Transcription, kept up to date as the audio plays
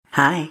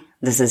Hi,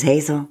 this is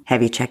Hazel.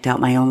 Have you checked out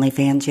my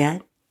OnlyFans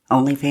yet?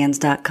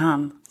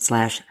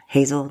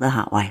 OnlyFans.com/Hazel the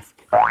Hot Wife.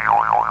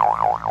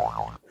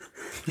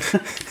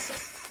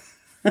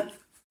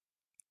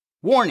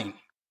 Warning.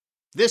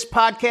 This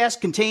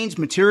podcast contains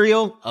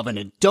material of an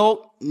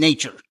adult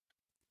nature.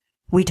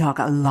 We talk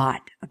a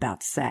lot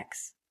about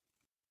sex.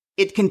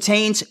 It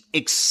contains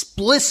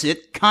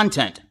explicit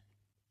content.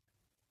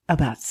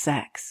 About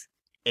sex.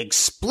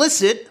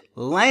 Explicit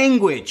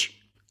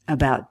language.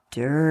 About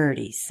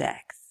dirty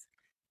sex.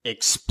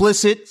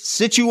 Explicit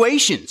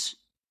situations.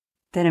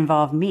 That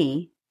involve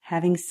me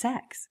having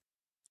sex.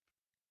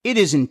 It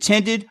is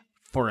intended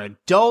for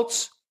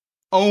adults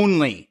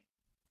only.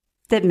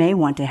 That may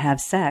want to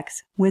have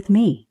sex with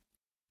me.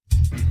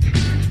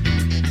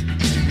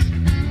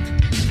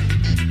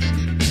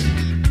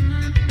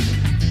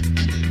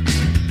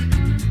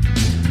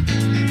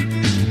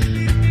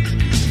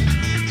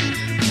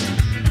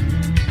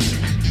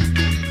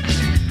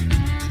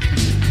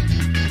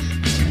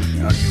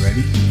 Are you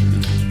ready?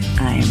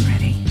 I am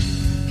ready.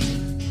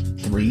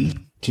 3,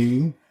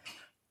 2.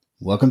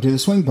 Welcome to the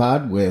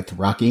Swingpod with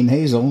Rocky and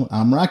Hazel.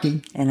 I'm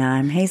Rocky. And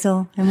I'm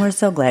Hazel, and we're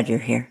so glad you're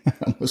here. I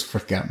almost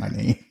forgot my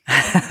name.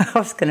 I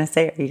was going to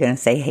say, are you going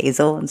to say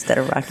Hazel instead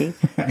of Rocky?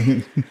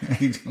 I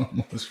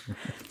almost forgot.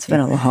 It's been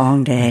a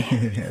long day.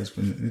 It has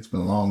been. It's been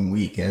a long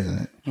week,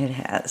 hasn't it? It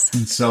has.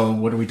 And so,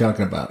 what are we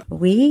talking about?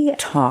 We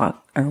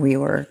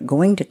were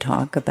going to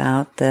talk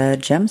about the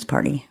Gems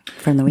party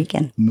from the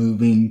weekend.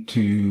 Moving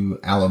to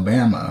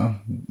Alabama,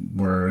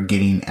 we're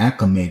getting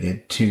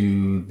acclimated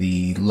to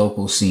the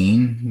local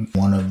scene.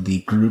 One of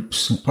the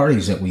group's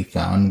parties that we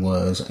found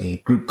was a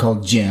group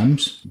called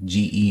Gems,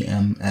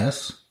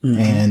 Gems. Mm-hmm.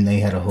 And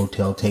they had a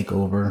hotel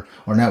takeover,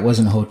 or that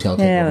wasn't a hotel takeover.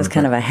 Yeah, it was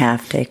kind of a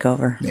half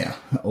takeover. Yeah,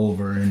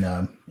 over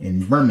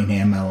in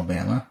Birmingham,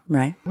 Alabama.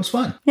 Right. It was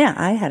fun. Yeah,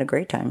 I had a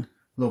great time.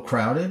 A little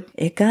crowded.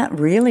 It got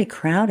really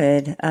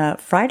crowded.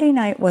 Friday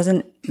night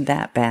wasn't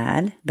that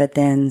bad, but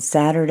then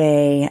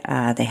Saturday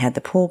they had the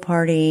pool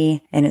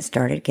party and it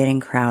started getting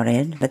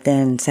crowded. But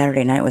then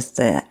Saturday night was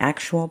the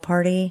actual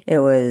party. It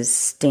was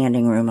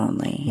standing room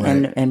only,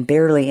 right. and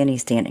barely any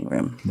standing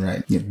room.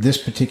 Right. Yeah, this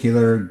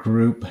particular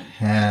group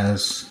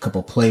has a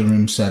couple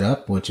playrooms set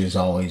up, which is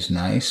always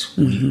nice.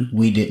 Mm-hmm.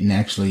 We didn't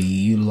actually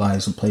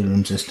utilize the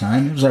playrooms this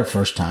time. It was our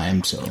first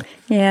time, so.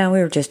 Yeah, we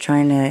were just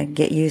trying to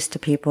get used to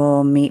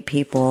people, meet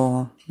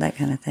people, that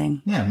kind of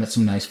thing. Yeah, met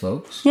some nice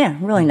folks. Yeah,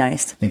 really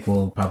nice. I think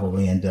we'll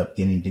probably end up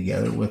getting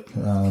together with...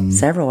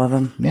 several of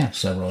them. Yeah,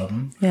 several of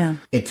them. Yeah.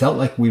 It felt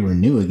like we were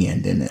new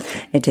again, didn't it?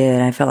 It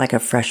did. I felt like a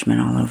freshman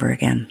all over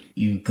again.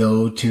 You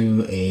go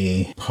to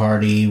a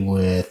party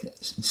with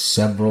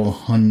several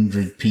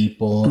hundred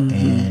people, mm-hmm.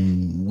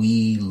 and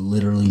we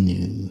literally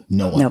knew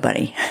no one.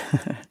 Nobody.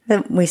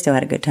 We still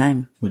had a good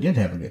time. We did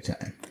have a good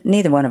time.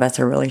 Neither one of us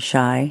are really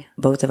shy.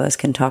 Both of us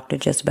can talk to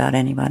just about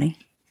anybody.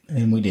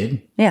 And we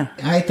did. Yeah.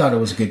 I thought it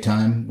was a good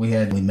time. We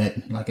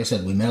met, like I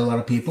said, we met a lot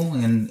of people,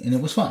 and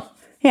it was fun.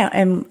 Yeah,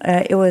 and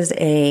it was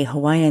a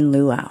Hawaiian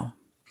luau.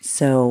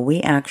 So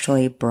we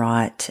actually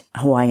brought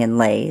Hawaiian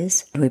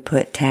leis. We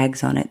put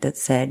tags on it that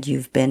said,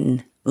 "You've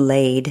been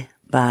laid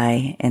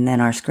by," and then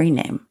our screen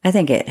name. I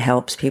think it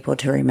helps people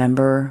to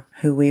remember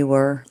who we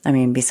were. I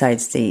mean,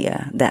 besides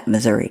that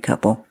Missouri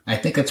couple. I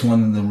think that's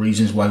one of the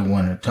reasons why we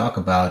wanted to talk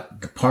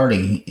about the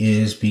party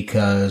is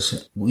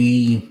because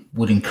we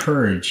would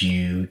encourage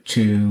you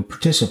to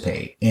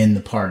participate in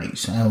the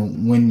parties.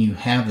 When you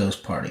have those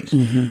parties,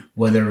 mm-hmm.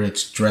 whether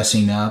it's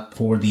dressing up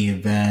for the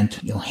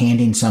event,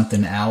 handing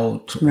something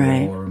out,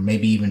 right. or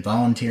maybe even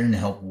volunteering to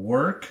help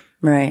work.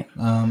 Right.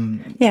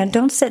 Yeah,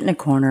 don't sit in a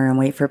corner and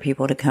wait for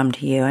people to come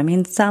to you. I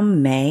mean,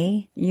 some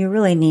may. You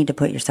really need to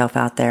put yourself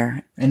out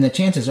there. And the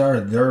chances are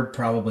they're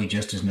probably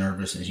just as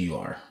nervous as you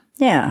are.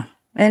 Yeah.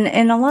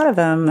 And a lot of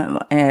them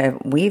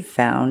we've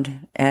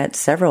found at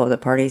several of the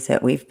parties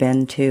that we've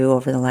been to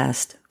over the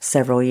last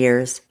several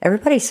years.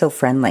 Everybody's so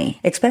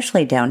friendly,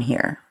 especially down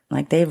here.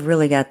 Like, they've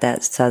really got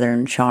that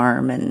Southern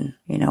charm and,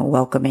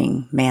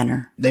 welcoming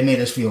manner. They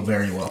made us feel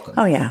very welcome.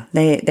 Oh, yeah.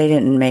 They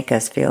didn't make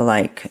us feel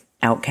like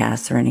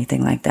outcasts or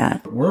anything like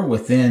that. We're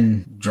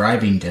within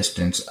driving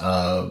distance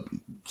of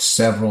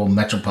several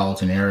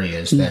metropolitan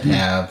areas that mm-hmm.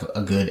 have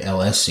a good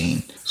LS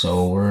scene.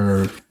 So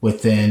we're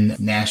within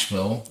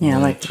Nashville. Yeah,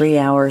 like 3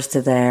 hours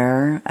to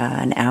there,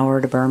 an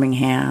hour to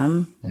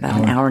Birmingham,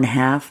 about an hour and a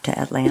half to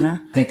Atlanta.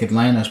 I think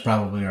Atlanta's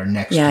probably our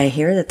next. Yeah, I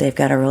hear that they've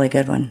got a really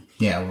good one.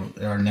 Yeah,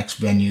 our next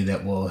venue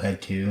that we'll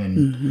head to. And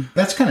mm-hmm.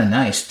 that's kind of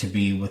nice to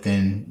be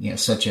within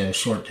such a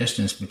short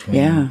distance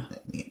between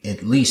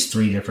at least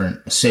 3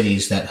 different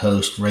cities that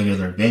host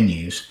regular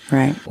venues.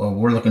 Right. Well,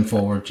 we're looking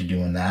forward to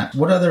doing that.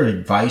 What other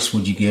advice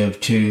would you give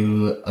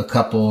to a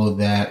couple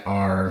that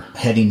are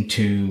heading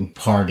to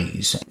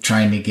parties,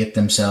 trying to get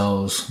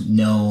themselves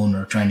known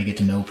or trying to get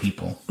to know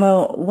people?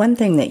 Well, one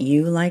thing that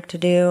you like to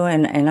do,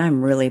 and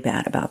I'm really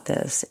bad about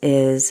this,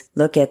 is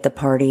look at the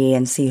party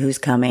and see who's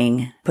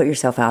coming. Put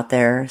yourself out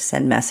there,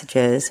 send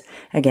messages.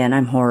 Again,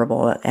 I'm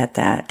horrible at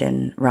that,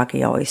 and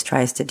Rocky always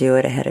tries to do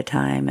it ahead of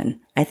time. And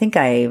I think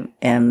I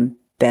am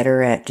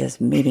better at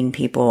just meeting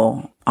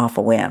people off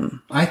a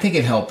whim. I think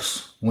it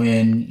helps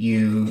when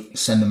you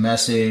send a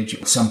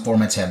message. Some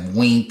formats have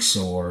winks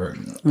or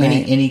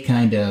any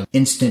kind of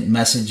instant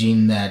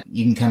messaging that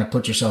you can kind of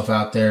put yourself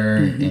out there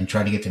and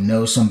try to get to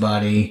know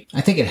somebody.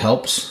 I think it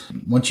helps.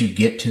 Once you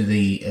get to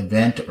the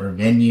event or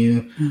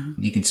venue,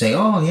 you can say,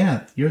 oh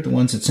yeah, you're the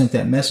ones that sent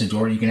that message.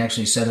 Or you can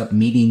actually set up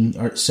meeting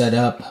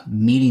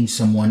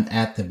someone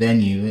at the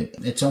venue.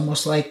 It's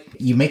almost like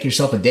you make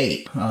yourself a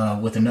date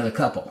with another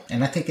couple.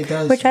 And I think it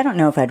does. Which I don't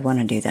know if I'd want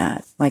to do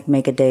that. Like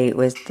make a date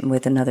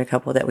with another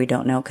couple that we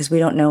don't know, because we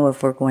don't know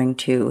if we're going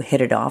to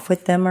hit it off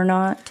with them or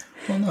not.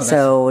 Well, no,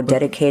 so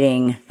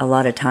dedicating a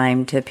lot of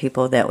time to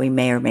people that we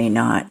may or may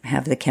not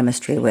have the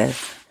chemistry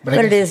with.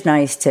 But it is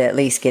nice to at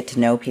least get to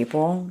know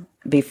people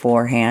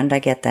beforehand. I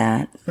get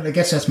that. But I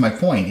guess that's my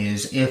point,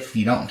 is if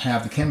you don't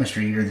have the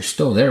chemistry, you're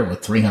still there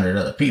with 300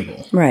 other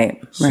people.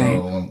 Right.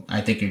 So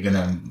I think you're going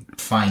to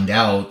find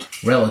out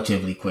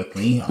relatively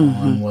quickly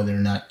on whether or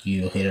not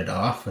you hit it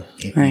off.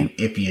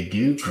 If you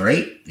do,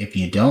 great. If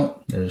you don't,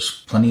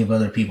 there's plenty of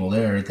other people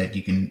there that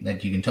you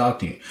can talk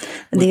to.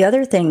 The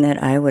other thing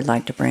that I would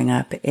like to bring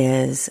up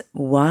is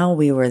while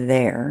we were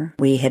there,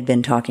 we had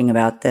been talking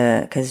about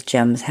because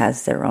Gems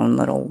has their own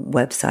little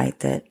website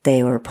that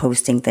they were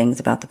posting things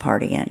about the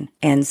party in.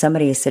 And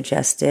somebody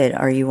suggested,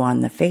 are you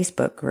on the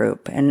Facebook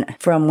group? And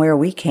from where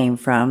we came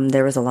from,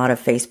 there was a lot of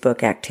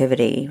Facebook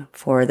activity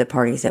for the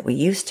parties that we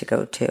used to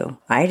go to.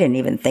 I didn't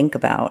even think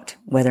about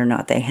whether or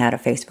not they had a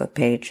Facebook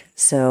page.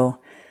 So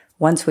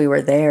once we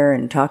were there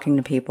and talking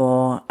to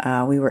people,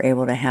 we were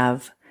able to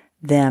have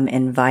them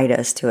invite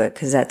us to it,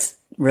 because that's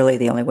really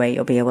the only way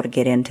you'll be able to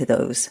get into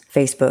those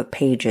Facebook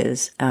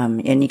pages.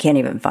 And you can't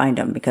even find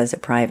them because they're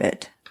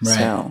private. Right.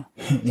 So.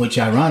 Which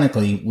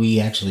ironically, we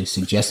actually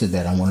suggested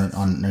that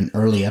on an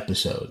early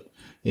episode.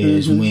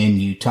 Is when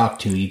you talk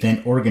to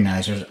event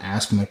organizers,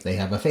 ask them if they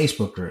have a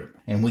Facebook group.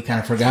 And we kind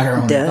of forgot our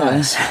own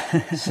advice.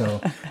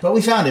 But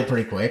we found it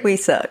pretty quick. We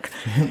suck.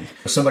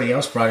 Somebody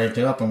else brought it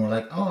up and we're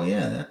like, oh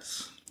yeah,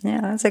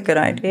 that's a good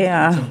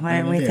idea. Why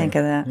didn't we think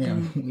of that? Yeah,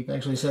 we've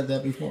actually said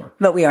that before.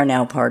 But we are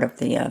now part of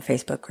the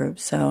Facebook group.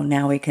 So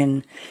now we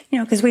can,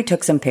 because we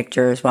took some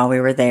pictures while we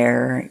were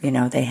there.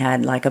 They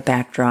had like a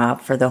backdrop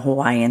for the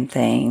Hawaiian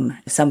theme.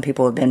 Some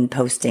people have been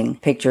posting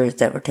pictures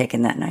that were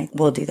taken that night.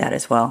 We'll do that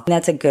as well. And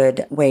that's a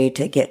good way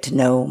to get to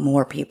know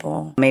more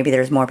people. Maybe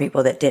there's more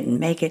people that didn't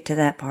make it to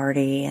that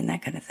party and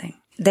that kind of thing.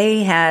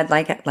 They had,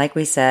 like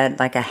we said,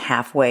 like a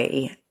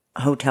halfway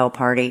hotel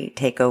party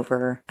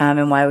takeover.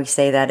 And why we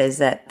say that is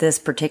that this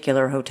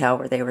particular hotel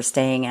where they were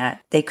staying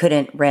at, they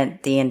couldn't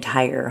rent the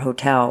entire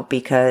hotel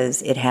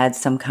because it had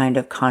some kind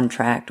of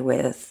contract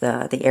with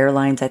the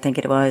airlines, I think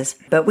it was.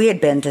 But we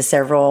had been to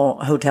several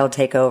hotel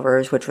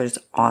takeovers, which was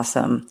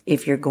awesome.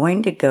 If you're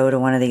going to go to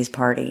one of these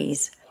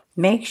parties,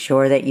 make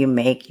sure that you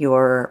make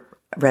your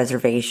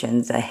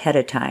reservations ahead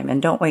of time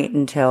and don't wait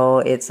until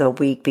it's a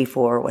week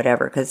before or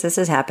whatever, because this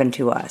has happened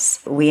to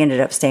us. We ended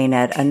up staying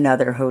at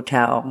another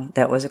hotel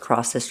that was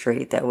across the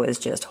street that was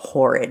just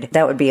horrid.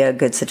 That would be a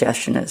good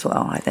suggestion as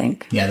well, I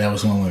think. Yeah, that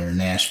was when we were in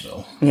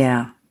Nashville.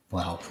 Yeah.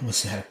 Wow,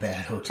 was that a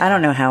bad hotel? I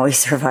don't know how we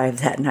survived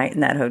that night in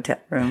that hotel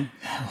room.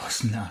 That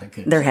was not a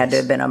good There had to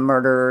have been a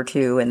murder or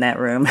two in that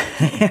room.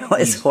 It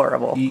was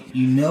horrible.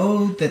 You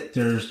know that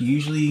there's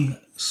usually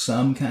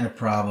some kind of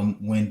problem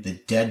when the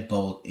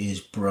deadbolt is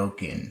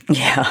broken.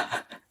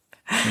 Yeah.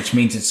 Which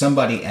means that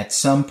somebody at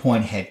some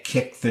point had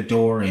kicked the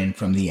door in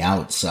from the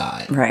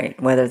outside. Right.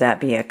 Whether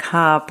that be a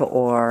cop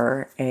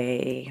or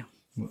a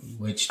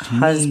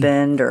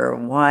husband or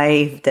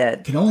wife,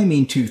 that can only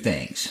mean two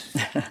things.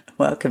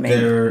 Well, it could mean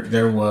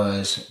there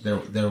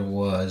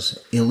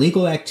was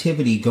illegal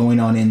activity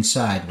going on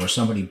inside where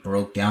somebody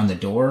broke down the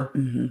door,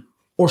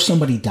 or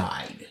somebody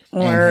died.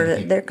 Or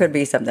there could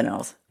be something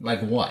else. Like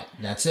what?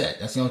 That's it.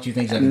 That's the only two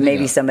things I can Maybe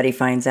think of. somebody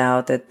finds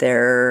out that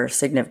their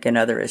significant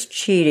other is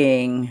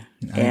cheating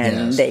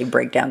and they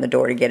break down the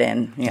door to get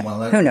in. Yeah.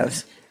 Well, who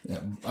knows?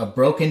 A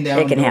broken down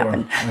door. It can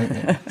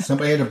happen.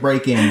 Somebody had to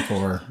break in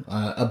for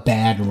a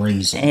bad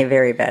reason. A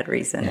very bad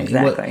reason,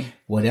 exactly.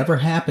 Whatever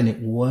happened, it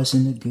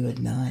wasn't a good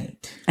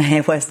night.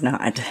 It was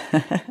not.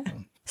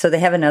 So they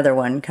have another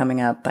one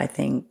coming up, I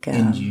think,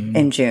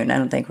 in June. I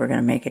don't think we're going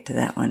to make it to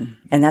that one.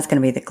 And that's going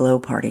to be the glow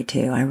party,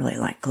 too. I really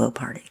like glow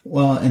party.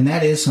 Well, and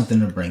that is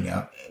something to bring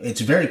up. It's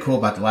very cool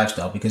about the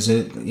lifestyle because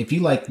if you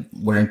like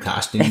wearing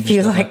costumes. If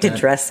you like to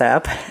dress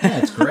up. Yeah,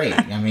 it's great.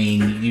 I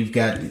mean, you've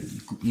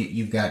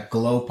got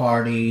glow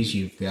parties,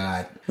 you've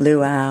got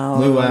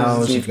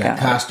luau's, you've got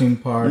costume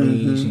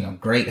parties,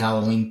 great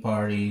Halloween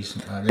parties.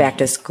 Back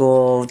to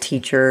school,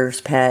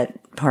 teachers' pet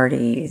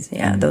parties.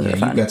 Yeah, those are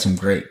fun. You've got some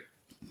great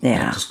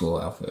back to school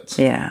outfits.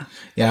 Yeah.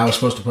 Yeah, I was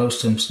supposed to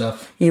post some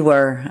stuff. You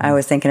were. I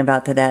was thinking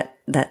about that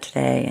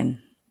today, and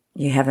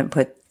you haven't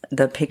put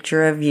the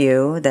picture of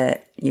you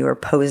that you were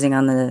posing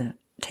on the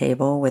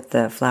table with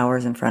the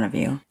flowers in front of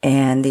you.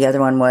 And the other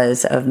one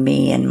was of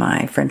me in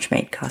my French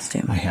maid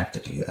costume. I have to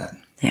do that.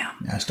 Yeah.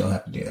 I still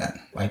have to do that.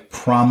 I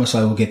promise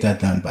I will get that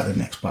done by the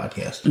next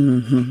podcast.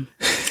 Mm-hmm.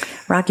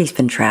 Rocky's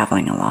been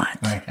traveling a lot.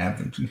 I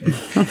haven't.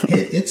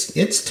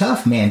 It's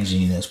tough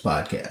managing this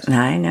podcast.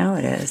 I know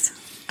it is.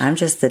 I'm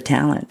just the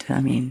talent.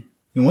 I mean,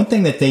 and one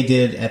thing that they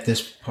did at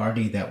this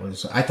party that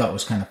I thought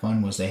was kind of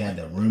fun was they had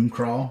the room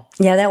crawl.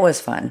 Yeah, that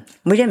was fun.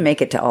 We didn't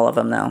make it to all of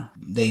them, though.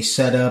 They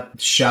set up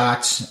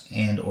shots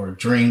and or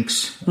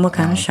drinks. What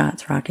kind of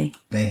shots, Rocky?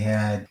 They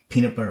had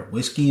peanut butter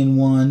whiskey in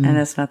one. And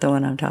that's not the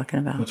one I'm talking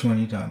about. Which one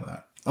are you talking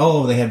about?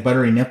 Oh, they had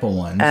buttery nipple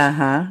ones.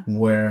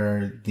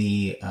 Where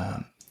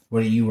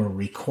where you were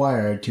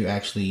required to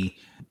actually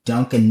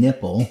dunk a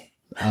nipple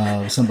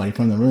of somebody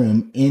from the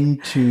room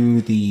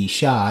into the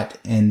shot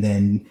and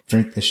then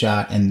drink the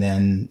shot and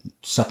then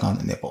suck on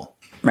the nipple.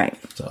 Right.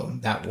 So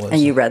that was... And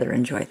you rather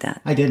enjoyed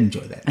that. I did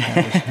enjoy that.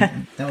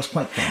 That was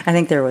quite fun. I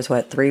think there was,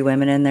 3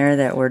 women in there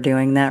that were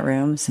doing that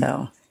room,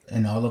 so...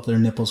 And all of their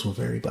nipples were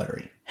very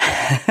buttery.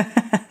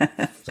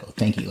 So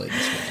thank you,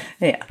 ladies.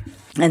 Yeah.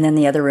 And then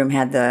the other room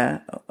had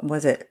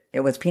it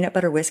was peanut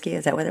butter whiskey?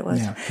 Is that what it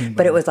was? Yeah.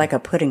 But it was like a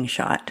pudding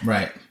shot.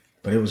 Right.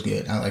 But it was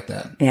good. I like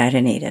that. Yeah, I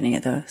didn't eat any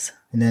of those.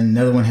 And then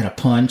another one had a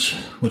punch,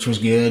 which was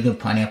good. A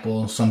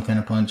pineapple, some kind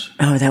of punch.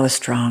 Oh, that was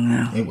strong,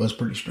 though. It was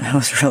pretty strong. That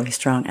was really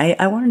strong.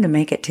 I wanted to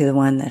make it to the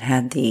one that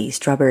had the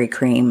strawberry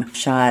cream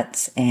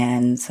shots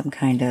and some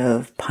kind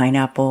of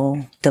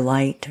pineapple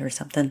delight or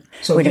something.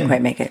 So we didn't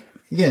quite make it.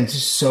 Again,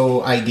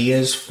 so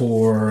ideas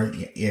for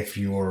if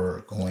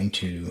you're going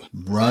to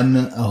run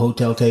a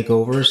hotel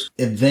takeovers,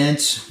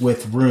 events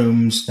with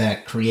rooms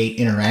that create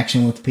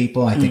interaction with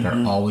people, I think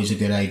are always a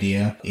good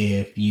idea.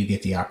 If you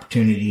get the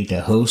opportunity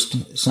to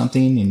host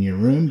something in your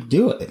room,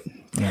 do it.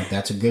 You know,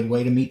 that's a good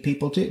way to meet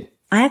people too.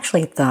 I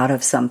actually thought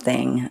of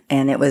something,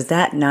 and it was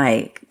that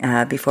night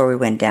before we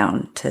went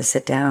down to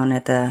sit down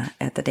at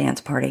the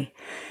dance party.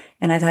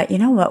 And I thought, you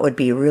know what would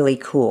be really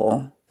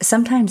cool?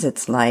 Sometimes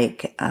it's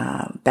like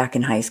back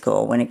in high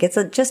school when it gets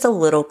just a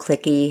little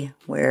cliquey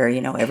where,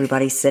 you know,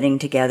 everybody's sitting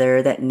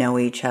together that know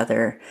each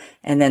other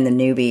and then the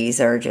newbies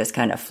are just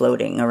kind of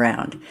floating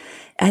around.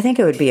 I think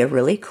it would be a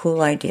really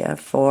cool idea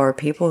for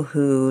people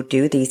who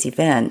do these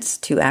events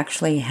to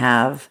actually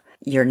have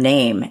your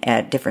name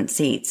at different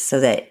seats so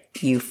that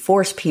you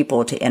force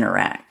people to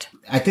interact.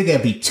 I think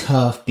that'd be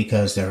tough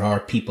because there are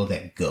people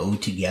that go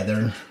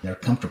together. They're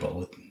comfortable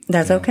with.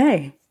 That's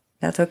okay.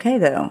 That's okay,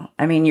 though.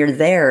 I mean, you're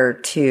there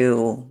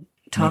to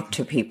talk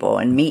to people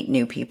and meet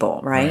new people,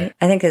 right?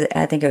 I think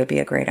it would be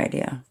a great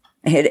idea.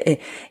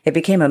 It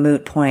became a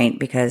moot point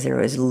because there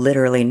was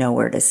literally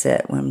nowhere to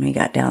sit when we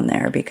got down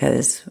there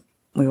because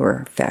we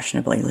were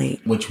fashionably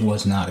late. Which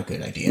was not a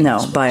good idea.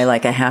 No, by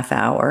like a half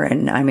hour.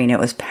 And I mean, it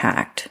was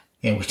packed.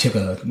 Yeah, we took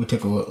a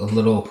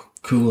little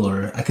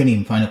cooler. I couldn't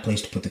even find a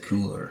place to put the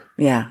cooler.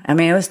 Yeah. I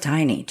mean, it was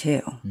tiny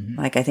too.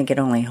 Like I think it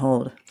only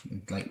held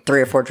like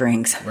 3 or 4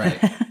 drinks. Right.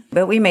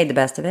 But we made the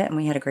best of it and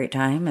we had a great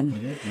time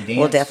and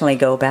we'll definitely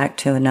go back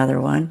to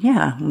another one.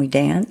 Yeah. We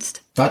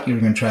danced. Thought you were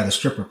going to try the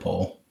stripper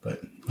pole,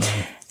 but.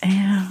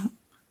 Yeah.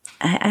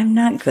 I'm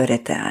not good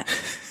at that.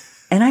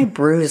 And I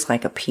bruise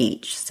like a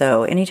peach.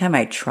 So anytime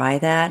I try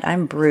that,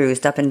 I'm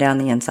bruised up and down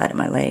the inside of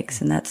my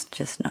legs and that's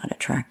just not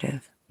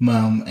attractive.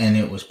 And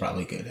it was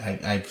probably good.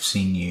 I've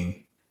seen you.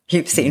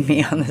 You've seen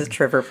me on the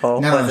stripper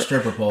pole. Not on the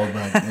stripper pole,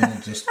 but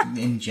just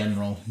in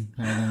general.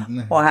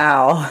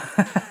 Wow.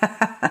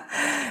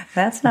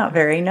 That's not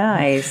very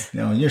nice.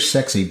 No, you're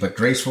sexy, but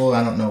graceful,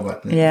 I don't know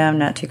about that. Yeah, I'm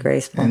not too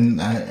graceful. And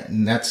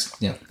that's,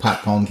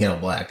 pot calling kettle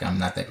black. I'm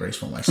not that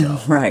graceful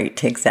myself.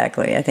 Right,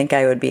 exactly. I think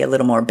I would be a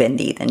little more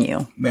bendy than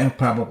you. Yeah,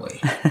 probably.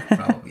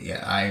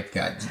 Yeah. I've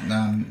got,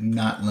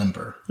 not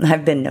limber.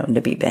 I've been known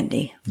to be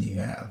bendy.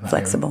 Yeah.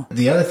 Flexible.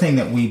 The other thing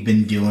that we've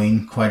been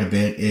doing quite a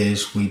bit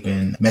is we've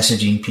been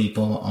messaging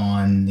people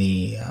on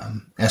the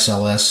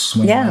SLS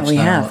Swing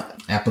Lifestyle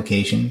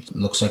application.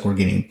 Looks like we're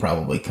getting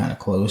probably kind of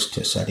close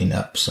to setting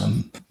up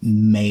some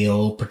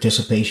male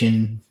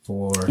participation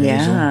for Hazel.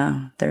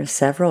 Yeah, there's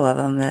several of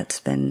them that's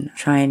been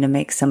trying to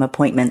make some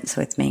appointments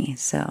with me.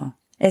 So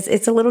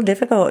it's a little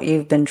difficult.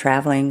 You've been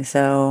traveling,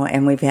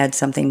 and we've had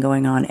something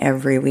going on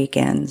every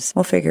weekend.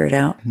 We'll figure it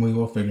out. We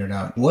will figure it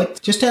out.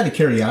 Just out of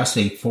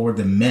curiosity for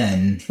the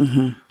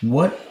men,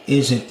 what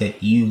is it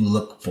that you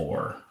look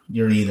for?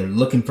 You're either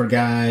looking for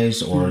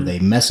guys or they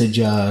message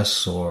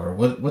us or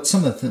what's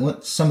some of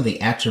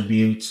the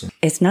attributes?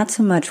 It's not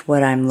so much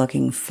what I'm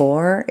looking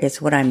for. It's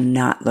what I'm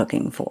not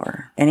looking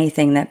for.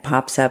 Anything that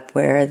pops up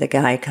where the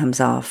guy comes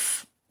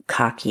off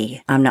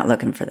cocky, I'm not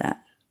looking for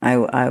that.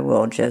 I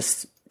will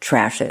just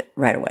trash it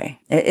right away.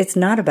 It's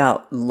not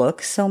about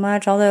looks so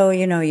much, although,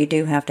 you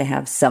do have to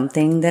have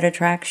something that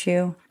attracts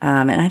you.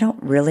 And I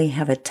don't really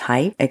have a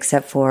type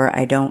except for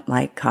I don't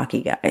like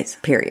cocky guys,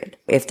 period.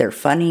 If they're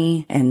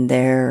funny and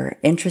they're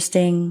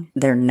interesting,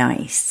 they're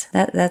nice.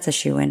 That's a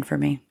shoe-in for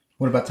me.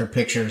 What about their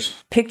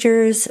pictures?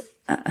 Pictures,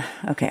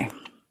 okay.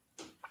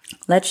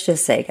 Let's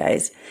just say,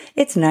 guys,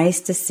 it's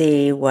nice to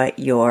see what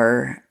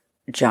your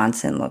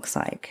Johnson looks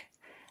like.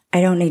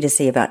 I don't need to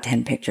see about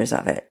 10 pictures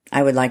of it.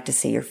 I would like to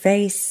see your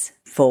face,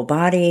 full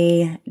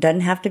body.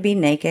 Doesn't have to be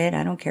naked.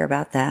 I don't care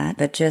about that.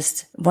 But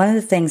just one of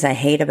the things I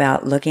hate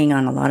about looking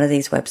on a lot of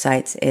these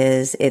websites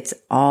is it's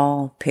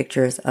all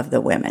pictures of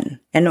the women.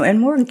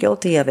 And we're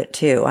guilty of it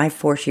too. I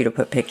force you to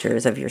put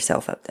pictures of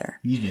yourself up there.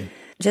 You do.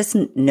 Just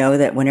know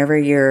that whenever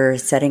you're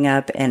setting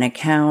up an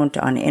account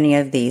on any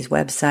of these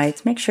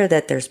websites, make sure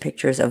that there's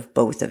pictures of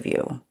both of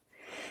you.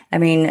 I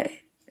mean,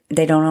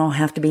 they don't all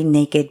have to be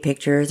naked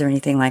pictures or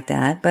anything like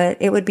that, but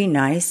it would be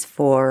nice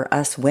for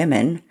us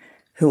women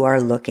who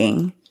are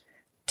looking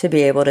to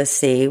be able to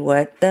see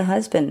what the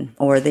husband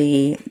or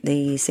the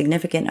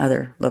significant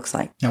other looks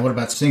like. Now, what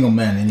about single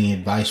men? Any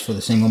advice for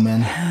the single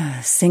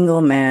men?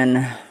 Single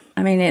men.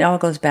 I mean, it all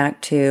goes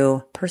back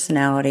to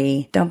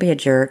personality. Don't be a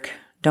jerk.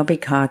 Don't be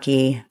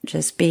cocky.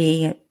 Just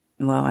be,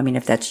 well, I mean,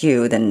 if that's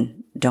you,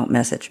 then don't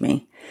message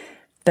me.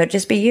 But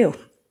just be you.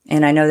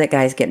 And I know that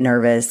guys get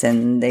nervous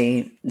and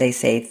they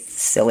say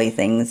silly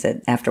things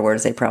that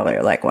afterwards they probably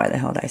are like, why the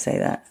hell did I say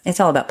that? It's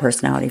all about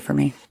personality for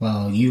me.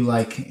 Well,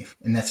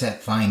 and that's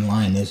that fine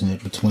line, isn't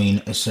it,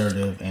 between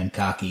assertive and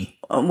cocky?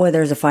 Well,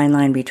 there's a fine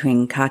line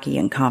between cocky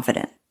and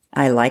confident.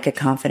 I like a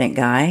confident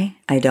guy.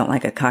 I don't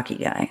like a cocky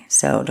guy.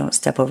 So don't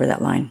step over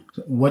that line.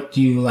 What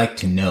do you like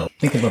to know?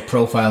 Think of a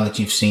profile that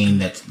you've seen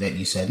that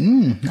you said,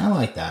 I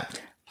like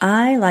that.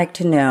 I like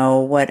to know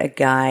what a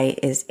guy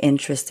is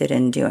interested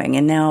in doing.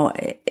 And now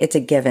it's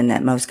a given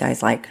that most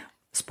guys like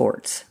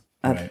sports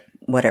of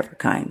whatever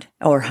kind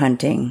or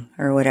hunting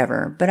or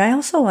whatever. But I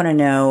also want to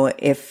know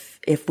if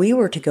we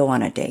were to go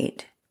on a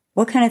date,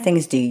 what kind of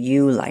things do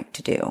you like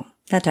to do?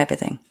 That type of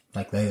thing.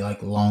 Like they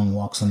like long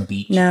walks on the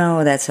beach?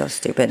 No, that's so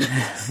stupid.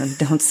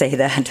 Don't say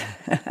that.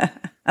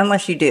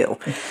 Unless you do.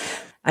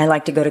 I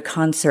like to go to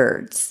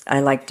concerts.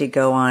 I like to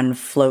go on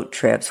float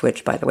trips,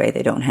 which, by the way,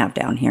 they don't have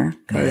down here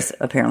because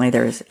apparently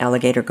there's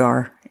alligator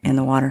gar in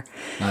the water.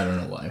 I don't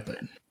know why, but...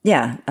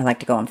 Yeah, I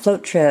like to go on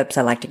float trips.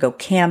 I like to go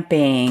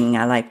camping.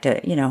 I like to,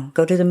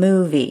 go to the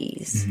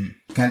movies.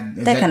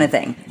 Mm-hmm. That kind of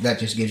thing. That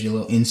just gives you a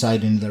little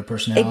insight into their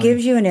personality? It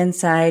gives you an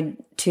insight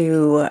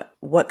to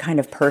what kind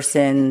of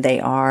person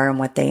they are and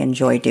what they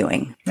enjoy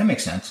doing. That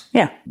makes sense.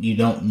 Yeah. You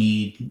don't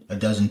need a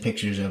dozen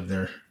pictures of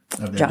their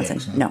Johnson.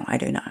 dicks, huh? No, I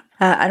do not.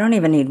 I don't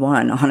even need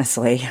one,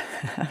 honestly.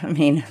 I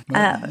mean...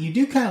 you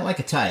do kind of like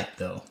a type,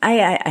 though.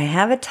 I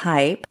have a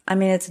type. I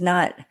mean, it's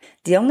not...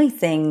 The only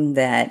thing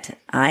that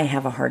I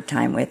have a hard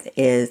time with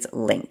is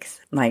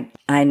length. Like,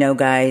 I know,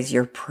 guys,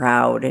 you're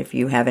proud if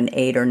you have an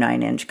 8 or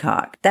 9 inch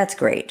cock. That's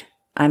great.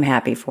 I'm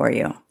happy for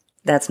you.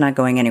 That's not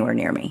going anywhere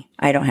near me.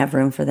 I don't have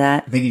room for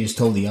that. I think you just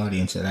told the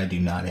audience that I do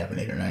not have an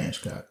 8 or 9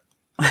 inch cock.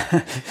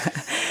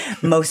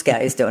 Most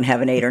guys don't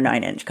have an 8 or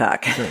 9 inch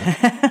cock. Sure.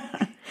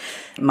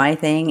 My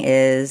thing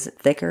is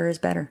thicker is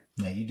better.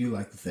 Yeah, you do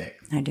like the thick.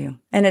 I do.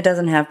 And it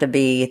doesn't have to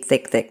be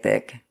thick, thick,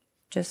 thick.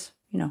 Just,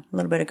 a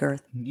little bit of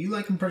girth. You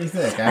like them pretty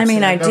thick. I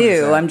mean, I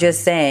do. That. I'm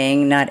just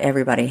saying not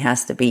everybody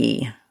has to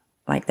be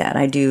like that.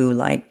 I do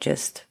like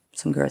just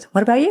some girth.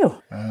 What about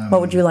you?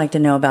 What would you like to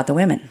know about the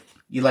women?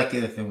 You like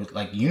it if it was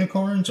like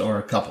unicorns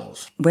or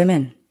couples?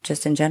 Women.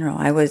 Just in general.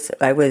 I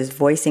was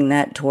voicing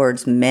that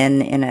towards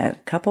men in a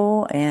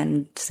couple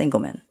and single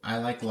men. I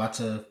like lots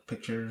of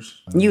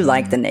pictures. You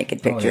like the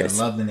naked pictures.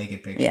 I love the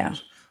naked pictures. Yeah.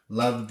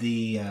 Love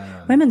the...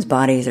 Women's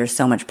bodies are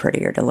so much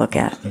prettier to look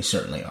at. They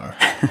certainly are.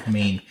 I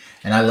mean,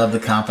 and I love the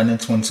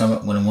confidence when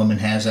a woman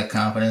has that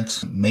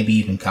confidence. Maybe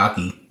even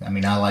cocky. I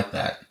mean, I like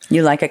that.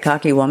 You like a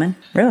cocky woman?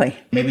 Really?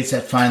 Maybe it's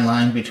that fine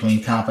line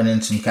between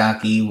confidence and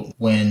cocky.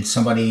 When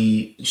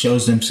somebody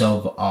shows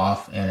themselves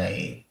off in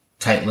a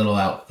tight little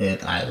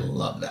outfit, I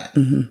love that.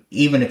 Mm-hmm.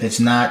 Even if it's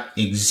not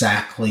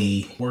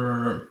exactly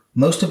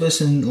most of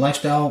us in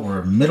lifestyle,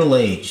 we're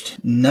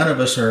middle-aged. None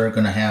of us are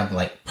going to have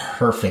like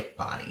perfect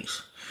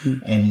bodies.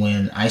 Mm-hmm. And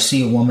when I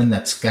see a woman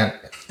that's got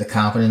the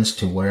confidence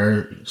to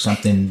wear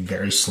something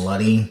very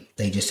slutty,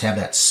 they just have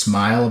that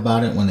smile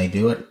about it when they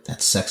do it.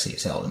 That's sexy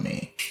as hell to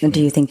me. And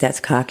do you think that's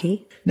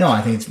cocky? No,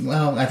 I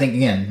think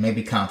again,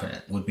 maybe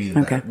confident would be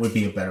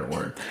a better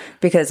word.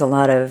 Because a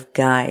lot of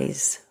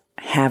guys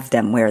have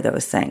them wear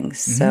those things.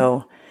 Mm-hmm.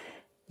 So,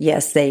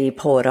 yes, they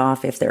pull it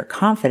off if they're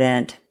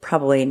confident,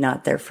 probably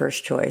not their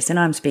first choice. And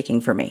I'm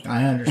speaking for me.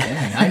 I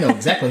understand. I know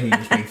exactly who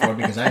you're speaking for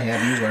because I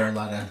have you wear a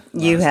lot of...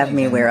 You have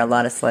me wear a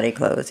lot of slutty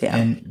clothes, yeah.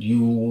 And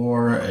you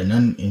wore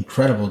an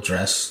incredible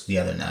dress the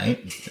other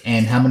night.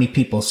 And how many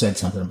people said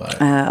something about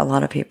it? A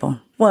lot of people.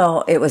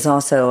 Well, it was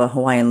also a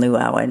Hawaiian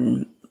luau,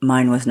 and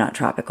mine was not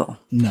tropical.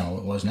 No,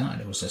 it was not.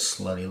 It was a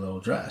slutty little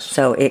dress.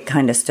 So it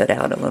kind of stood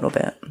out a little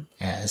bit.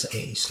 As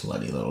a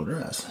slutty little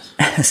dress.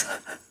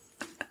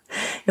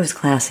 It was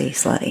classy,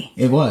 slutty.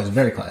 It was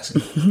very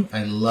classy.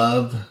 I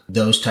love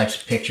those types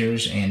of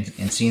pictures and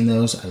seeing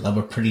those. I love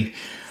a pretty...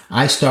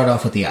 I start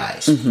off with the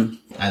eyes. Mm-hmm.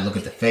 I look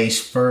at the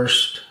face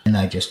first, and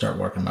I just start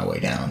working my way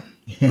down.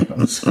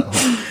 So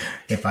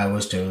if I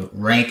was to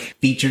rank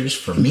features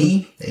for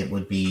me, it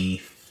would be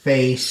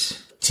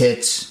face,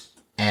 tits,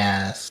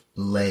 ass,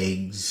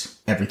 legs,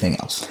 everything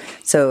else.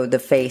 So the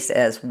face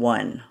as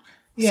one.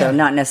 Yeah. So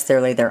not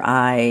necessarily their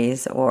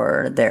eyes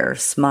or their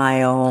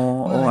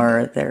smile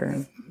or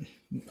their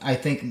I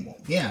think,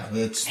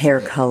 it's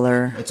hair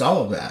color. It's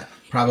all of that.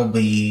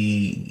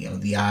 Probably,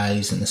 the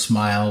eyes and the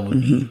smile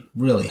would be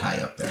really high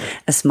up there.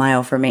 A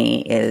smile for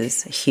me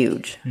is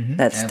huge.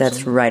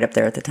 That's right up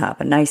there at the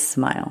top. A nice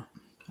smile.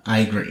 I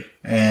agree.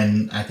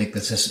 And I think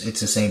it's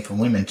the same for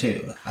women,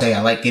 too. I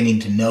like getting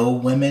to know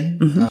women.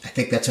 I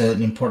think that's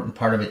an important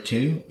part of it,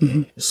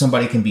 too.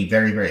 Somebody can be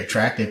very, very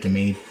attractive to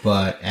me,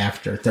 but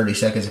after 30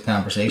 seconds of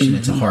conversation,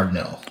 it's a hard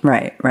no.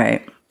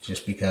 Right.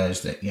 Just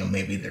because that,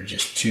 maybe they're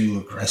just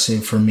too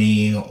aggressive for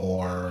me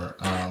or...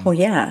 Well,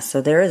 yeah.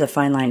 So there is a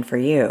fine line for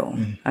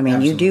you. I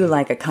mean, you do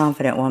like a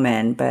confident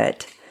woman,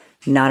 but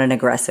not an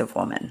aggressive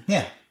woman.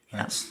 Yeah.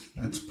 That's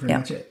pretty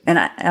much it. And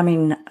I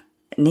mean...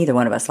 Neither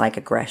one of us like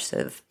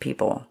aggressive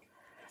people.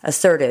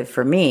 Assertive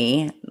for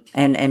me,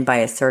 and by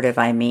assertive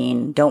I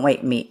mean don't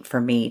wait for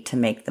me to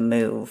make the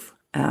move.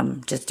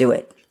 Just do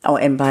it. Oh,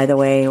 and by the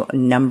way,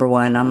 number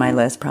one on my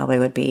list probably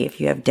would be if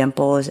you have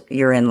dimples,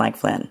 you're in like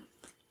Flynn.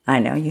 I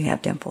know you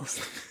have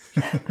dimples.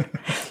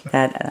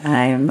 That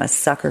I'm a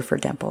sucker for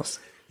dimples.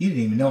 You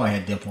didn't even know I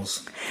had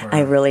dimples.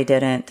 I really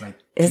didn't.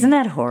 Isn't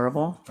that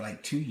horrible? For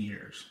like 2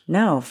 years.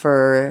 No,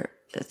 for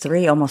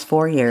 3, almost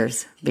 4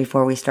 years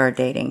before we started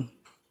dating.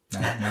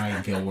 Now I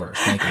even feel worse.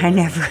 I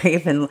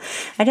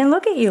didn't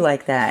look at you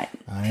like that.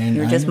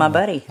 You're just my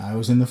buddy. I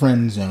was in the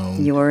friend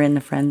zone. You were in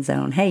the friend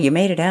zone. Hey, you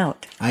made it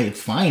out. I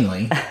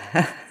finally.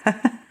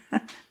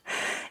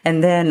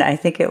 And then I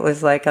think it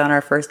was like on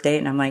our first date,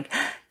 and I'm like,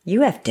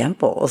 you have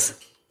dimples.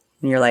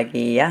 And you're like,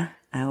 yeah,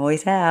 I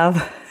always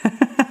have.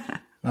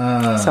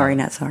 Sorry,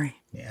 not sorry.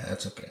 Yeah,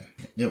 that's okay.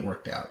 It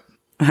worked out.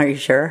 Are you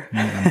sure?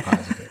 I'm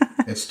positive.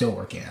 It's still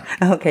working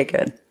out. Okay,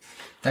 good.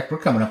 In fact, we're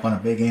coming up on a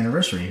big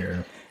anniversary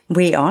here.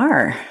 We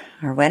are.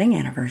 Our wedding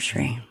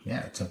anniversary.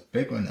 Yeah, it's a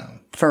big one, though.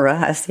 For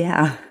us,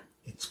 yeah.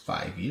 It's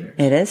 5 years.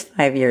 It is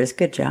 5 years.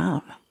 Good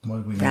job.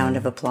 Round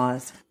of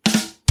applause.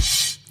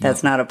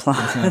 That's not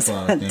applause. That's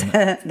not applause,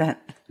 damn it.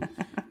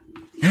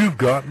 You've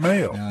got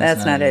mail. No,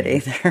 That's not it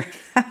either.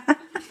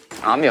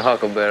 I'm your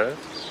huckleberry.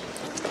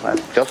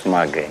 That's just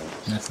my game.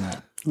 That's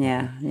not.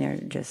 Yeah, you're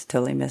just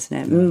totally missing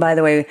it. And by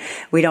the way,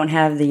 we don't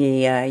have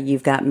the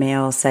You've Got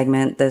Mail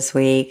segment this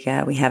week.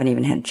 We haven't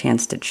even had a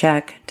chance to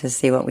check to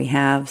see what we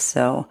have,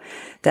 so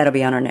that'll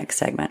be on our next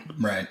segment.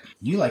 Right.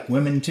 You like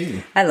women,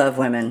 too. I love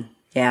women,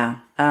 yeah.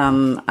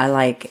 I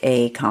like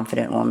a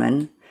confident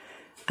woman.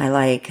 I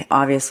like,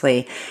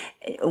 obviously,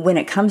 when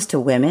it comes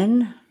to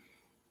women,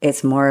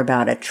 it's more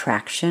about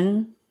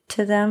attraction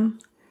to them.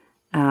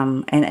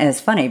 And it's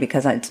funny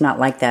because it's not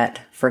like that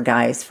for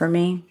guys for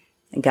me.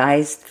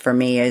 Guys, for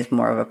me, is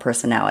more of a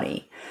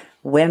personality.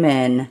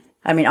 Women,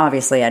 I mean,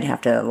 obviously, I'd have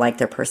to like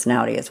their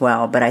personality as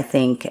well, but I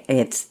think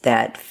it's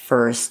that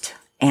first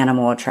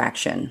animal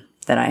attraction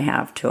that I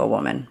have to a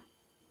woman.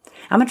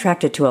 I'm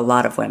attracted to a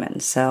lot of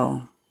women,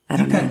 so I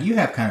don't know. You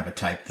have kind of a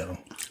type, though.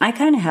 I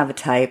kind of have a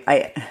type.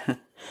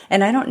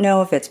 And I don't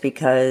know if it's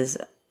because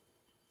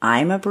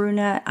I'm a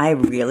brunette. I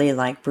really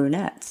like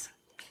brunettes.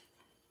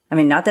 I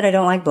mean, not that I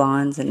don't like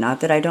blondes and not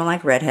that I don't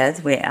like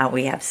redheads. We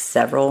have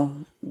several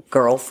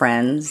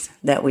girlfriends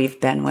that we've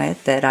been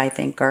with that I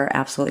think are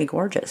absolutely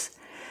gorgeous.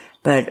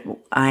 But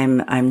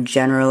I'm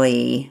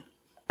generally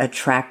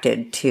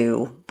attracted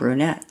to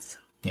brunettes.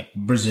 Yeah,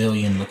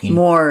 Brazilian looking.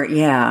 More,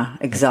 yeah,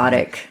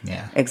 exotic.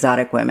 Yeah.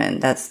 Exotic women.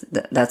 That's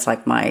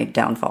like my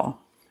downfall.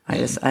 I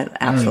absolutely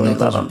I don't even know if love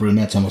those are them.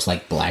 brunettes, almost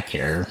like black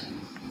hair.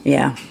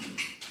 Yeah.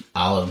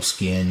 Olive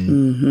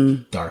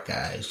skin, dark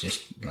eyes,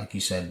 just like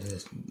you said.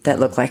 That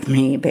look like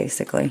me,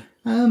 basically.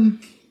 I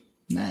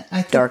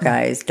think, Dark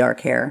eyes, dark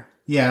hair.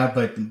 Yeah,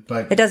 but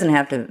It doesn't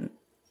have to,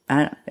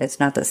 it's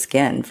not the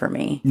skin for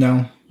me.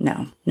 no.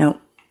 Nope.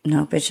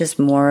 It's just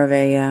more of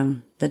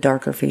the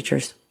darker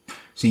features.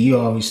 So you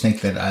always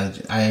think that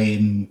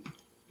I'm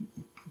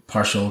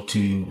partial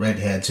to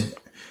redheads.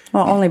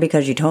 Well, only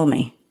because you told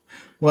me.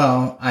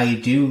 Well, I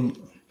do.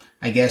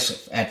 I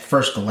guess at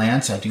first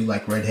glance, I do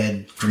like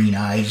redhead, green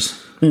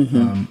eyes.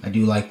 I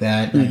do like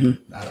that.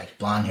 I like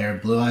blonde hair,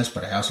 blue eyes,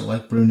 but I also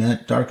like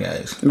brunette, dark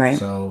eyes. Right.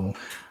 So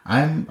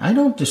I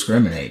don't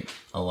discriminate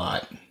a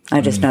lot. I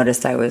just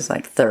noticed I was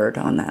like third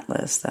on that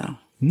list, though.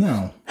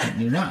 No,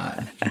 you're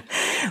not.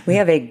 We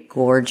have a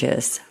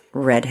gorgeous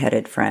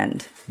redheaded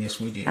friend. Yes,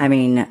 we do. I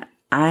mean,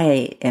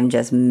 I am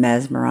just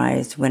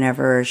mesmerized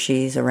whenever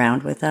she's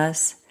around with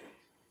us.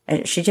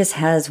 She just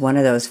has one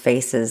of those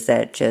faces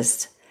that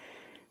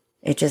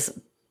it just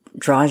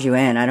draws you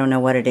in. I don't know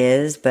what it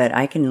is, but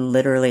I can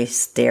literally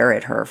stare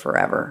at her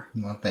forever.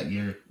 Well, that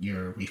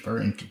you're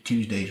referring to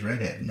Tuesday's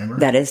redhead, remember?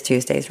 That is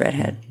Tuesday's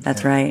redhead.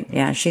 That's right.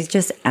 Yeah, she's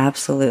just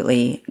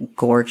absolutely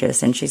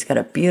gorgeous, and she's got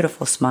a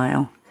beautiful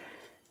smile.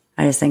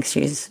 I just think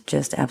she's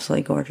just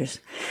absolutely gorgeous.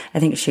 I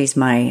think she's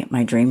my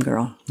dream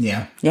girl.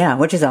 Yeah. Yeah,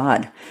 which is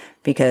odd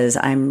because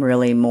I'm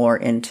really more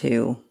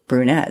into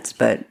brunettes,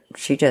 but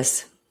she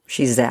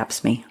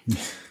zaps me.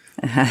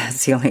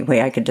 That's the only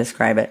way I could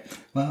describe it.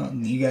 Well,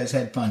 you guys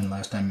had fun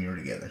last time you were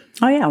together.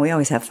 Oh, yeah, we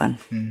always have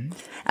fun.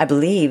 I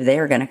believe they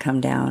are going to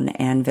come down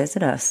and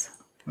visit us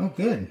Oh,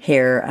 good.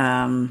 here,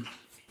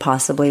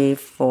 possibly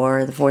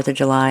for the 4th of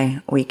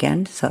July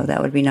weekend. So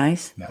that would be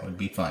nice. That would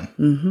be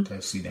fun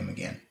to see them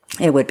again.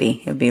 It would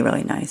be. It would be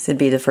really nice. It'd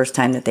be the first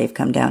time that they've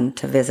come down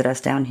to visit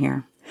us down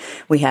here.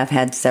 We have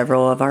had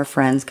several of our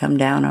friends come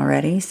down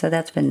already, so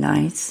that's been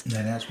nice.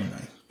 That has been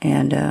nice.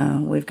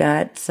 And we've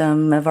got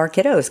some of our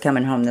kiddos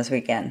coming home this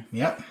weekend.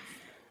 Yep.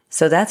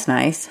 So that's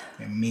nice.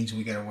 It means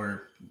we got to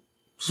wear.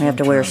 We have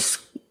to wear,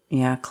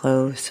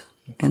 clothes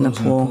in the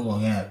pool.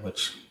 Yeah,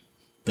 which,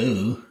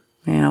 boo.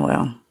 Yeah,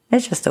 well,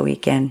 it's just a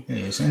weekend. It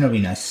is, and it'll be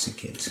nice to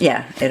see kids.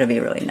 Yeah, it'll be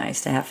really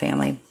nice to have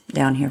family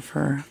down here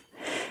for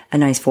a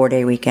nice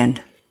 4-day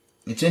weekend.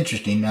 It's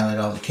interesting now that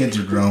all the kids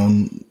are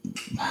grown,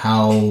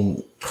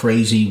 how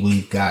crazy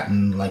we've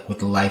gotten, like with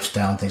the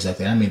lifestyle and things like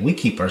that. I mean, we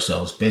keep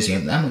ourselves busy. I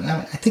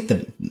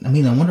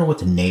wonder what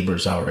the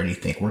neighbors already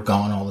think. We're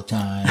gone all the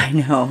time. I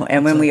know.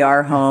 And when we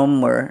are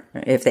home,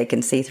 if they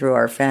can see through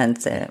our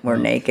fence, we're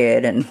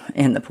naked and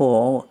in the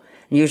pool,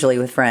 usually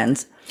with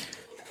friends.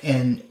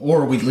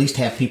 Or we at least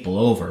have people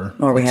over.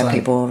 Or we have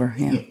people over,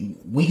 yeah.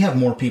 We have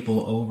more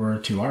people over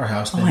to our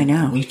house than I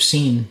know. We've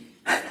seen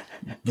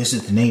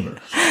visit the neighbors.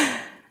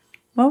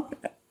 Well,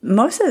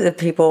 most of the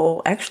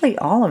people, actually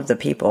all of the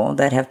people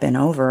that have been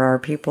over are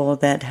people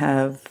that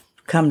have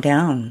come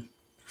down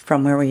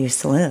from where we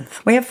used to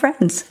live. We have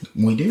friends.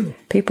 We do.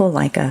 People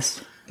like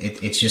us.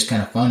 It's just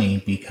kind of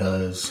funny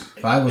because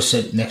if I was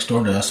sitting next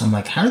door to us, I'm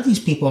like, how do these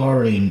people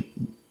already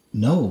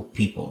know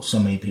people, so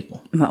many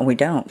people? Well, we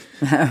don't.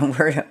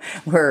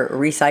 We're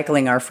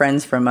recycling our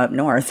friends from up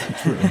north.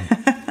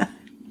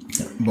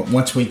 But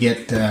once we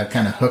get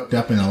kind of hooked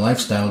up in a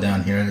lifestyle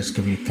down here, this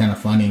could be kind of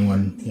funny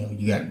when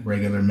you got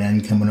regular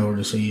men coming over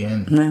to see you.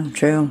 And no,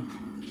 true.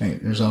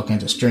 There's all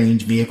kinds of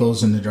strange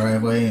vehicles in the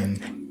driveway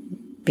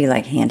and be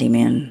like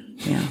handyman.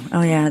 Yeah.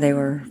 Oh yeah, they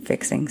were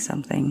fixing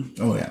something.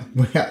 Oh yeah,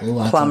 we got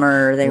lots.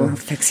 Plumber. They were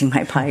fixing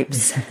my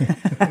pipes.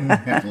 We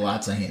have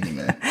lots of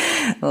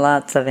handymen.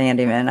 Lots of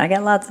handymen. I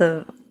got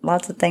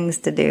lots of things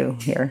to do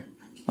here.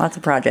 Lots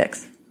of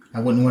projects.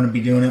 I wouldn't want to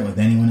be doing it with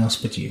anyone else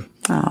but you.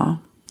 Oh.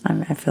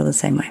 I feel the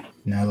same way.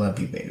 And I love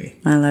you, baby.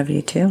 I love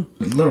you too.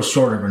 A little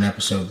shorter of an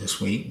episode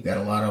this week. We've got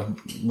a lot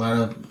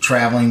of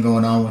traveling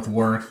going on with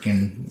work,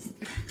 and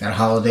got a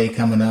holiday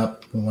coming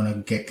up. We want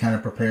to get kind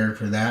of prepared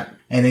for that.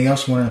 Anything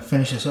else you want to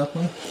finish us up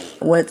with?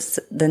 What's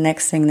the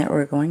next thing that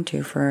we're going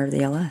to for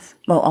the LS?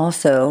 Well,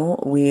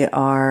 also, we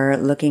are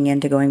looking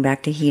into going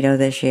back to Hito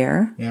this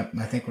year. Yep,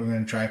 I think we're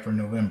going to try for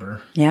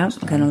November. Yep,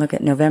 I'm going to look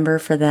at November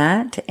for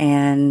that,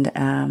 and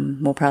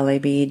we'll probably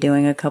be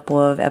doing a couple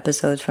of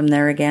episodes from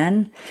there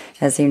again.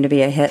 That seemed to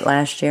be a hit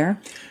last year.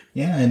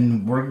 Yeah,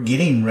 and we're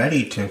getting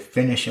ready to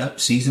finish up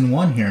season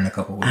 1 here in a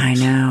couple weeks. I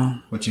know.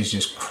 Which is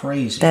just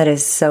crazy. That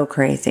is so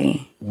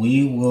crazy.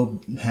 We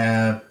will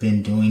have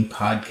been doing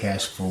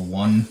podcasts for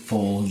 1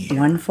 full year.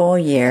 1 full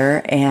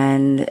year.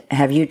 And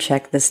have you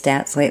checked the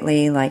stats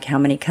lately? Like how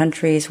many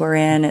countries we're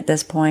in at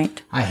this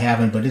point? I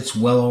haven't, but it's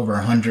well over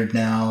 100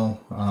 now.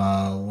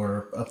 We're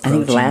approaching. I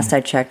think the last I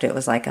checked, it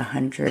was like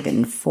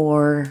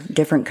 104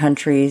 different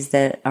countries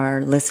that are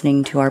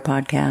listening to our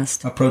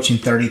podcast. Approaching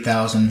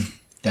 30,000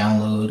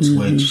 downloads,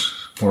 which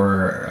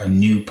for a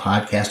new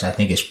podcast, I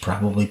think is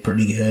probably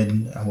pretty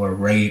good.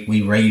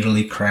 We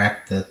regularly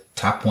crack the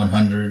top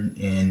 100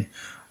 in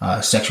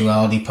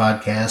sexuality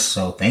podcasts,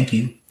 so thank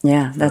you.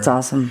 Yeah, that's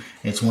awesome.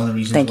 It's one of the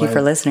reasons. Thank you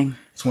for listening.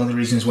 It's one of the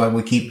reasons why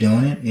we keep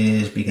doing it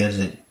is because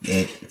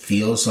it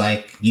feels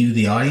like you,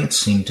 the audience,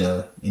 seem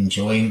to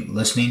enjoy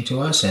listening to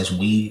us as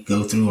we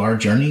go through our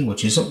journey,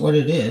 which isn't what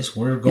it is.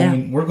 We're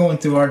going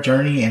through our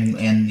journey,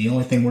 and the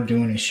only thing we're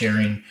doing is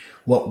sharing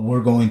what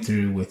we're going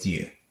through with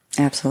you.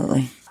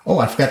 Absolutely. Oh,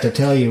 I forgot to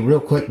tell you real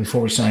quick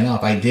before we sign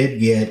off. I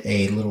did get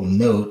a little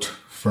note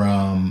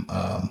from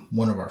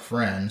one of our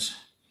friends.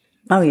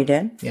 Oh, you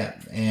did?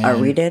 Yeah.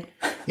 We did?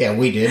 Yeah,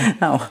 we did.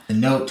 Oh. The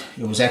note,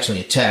 it was actually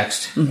a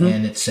text,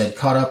 and it said,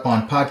 caught up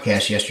on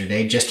podcast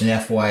yesterday, just an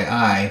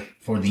FYI,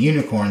 for the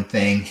unicorn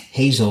thing,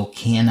 Hazel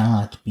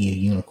cannot be a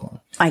unicorn.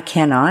 I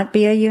cannot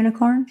be a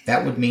unicorn?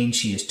 That would mean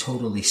she is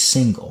totally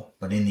single,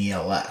 but in the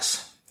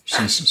LS.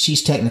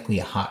 She's technically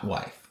a hot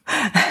wife.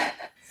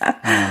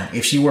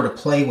 If she were to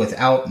play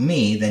without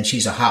me, then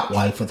she's a hot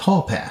wife with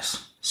hall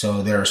pass.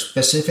 So there are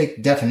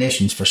specific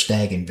definitions for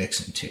stag and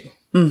vixen too.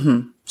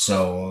 Mm-hmm.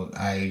 So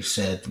I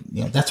said,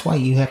 that's why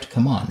you have to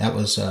come on. That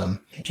was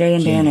Jay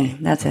and Danny.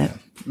 That's it.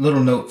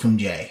 Little note from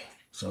Jay.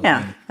 So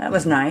yeah, that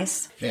was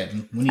nice. Yeah,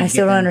 I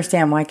still don't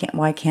understand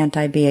why can't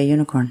I be a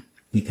unicorn?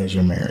 Because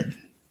you're married.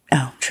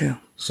 Oh, true.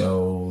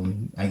 So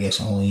I guess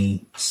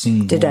only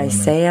single. Did I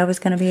say I was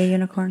going to be a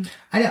unicorn?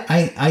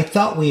 I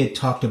thought we had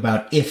talked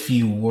about if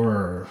you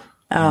were.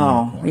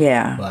 Oh, unicorn,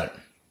 yeah. But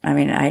I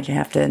mean, I'd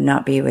have to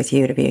not be with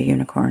you to be a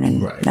unicorn,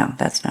 and right. No,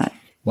 that's not.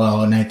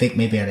 Well, and I think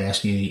maybe I'd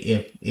ask you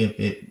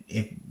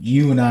if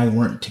you and I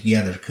weren't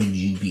together, could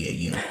you be a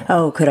unicorn?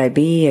 Oh, could I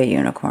be a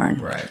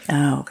unicorn? Right.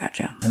 Oh,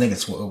 gotcha. I think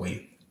it's what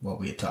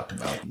we had talked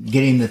about.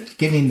 Getting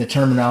the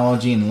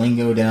terminology and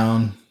lingo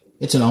down.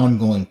 It's an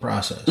ongoing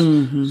process.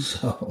 Mm-hmm.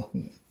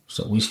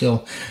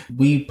 So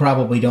we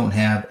probably don't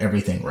have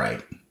everything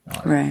right.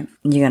 Right.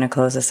 You going to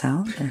close us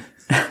out? Or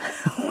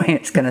we're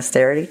just going to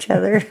stare at each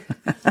other?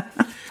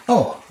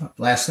 Oh,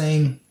 last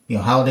thing,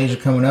 holidays are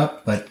coming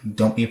up, but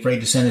don't be afraid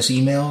to send us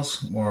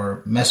emails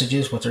or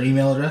messages. What's our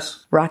email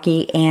address?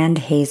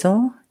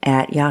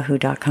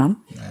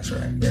 RockyandHazel@yahoo.com. That's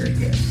right. Very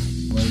good.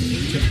 Well,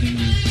 it took you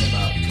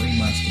about 3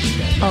 months to get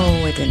that.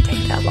 Oh, it didn't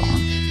take that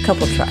long.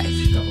 Couple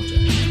tries. So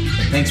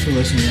thanks for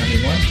listening,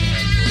 everyone.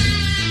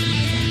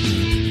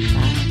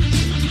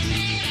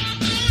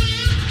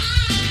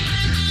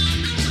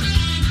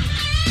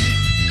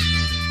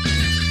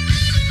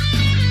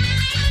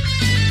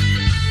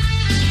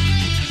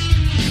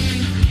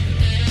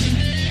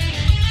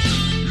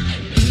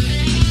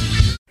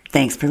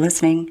 Thanks for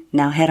listening.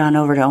 Now head on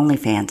over to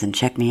OnlyFans and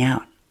check me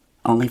out.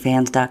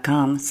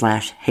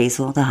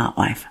 OnlyFans.com/Hazel the Hot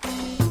Wife.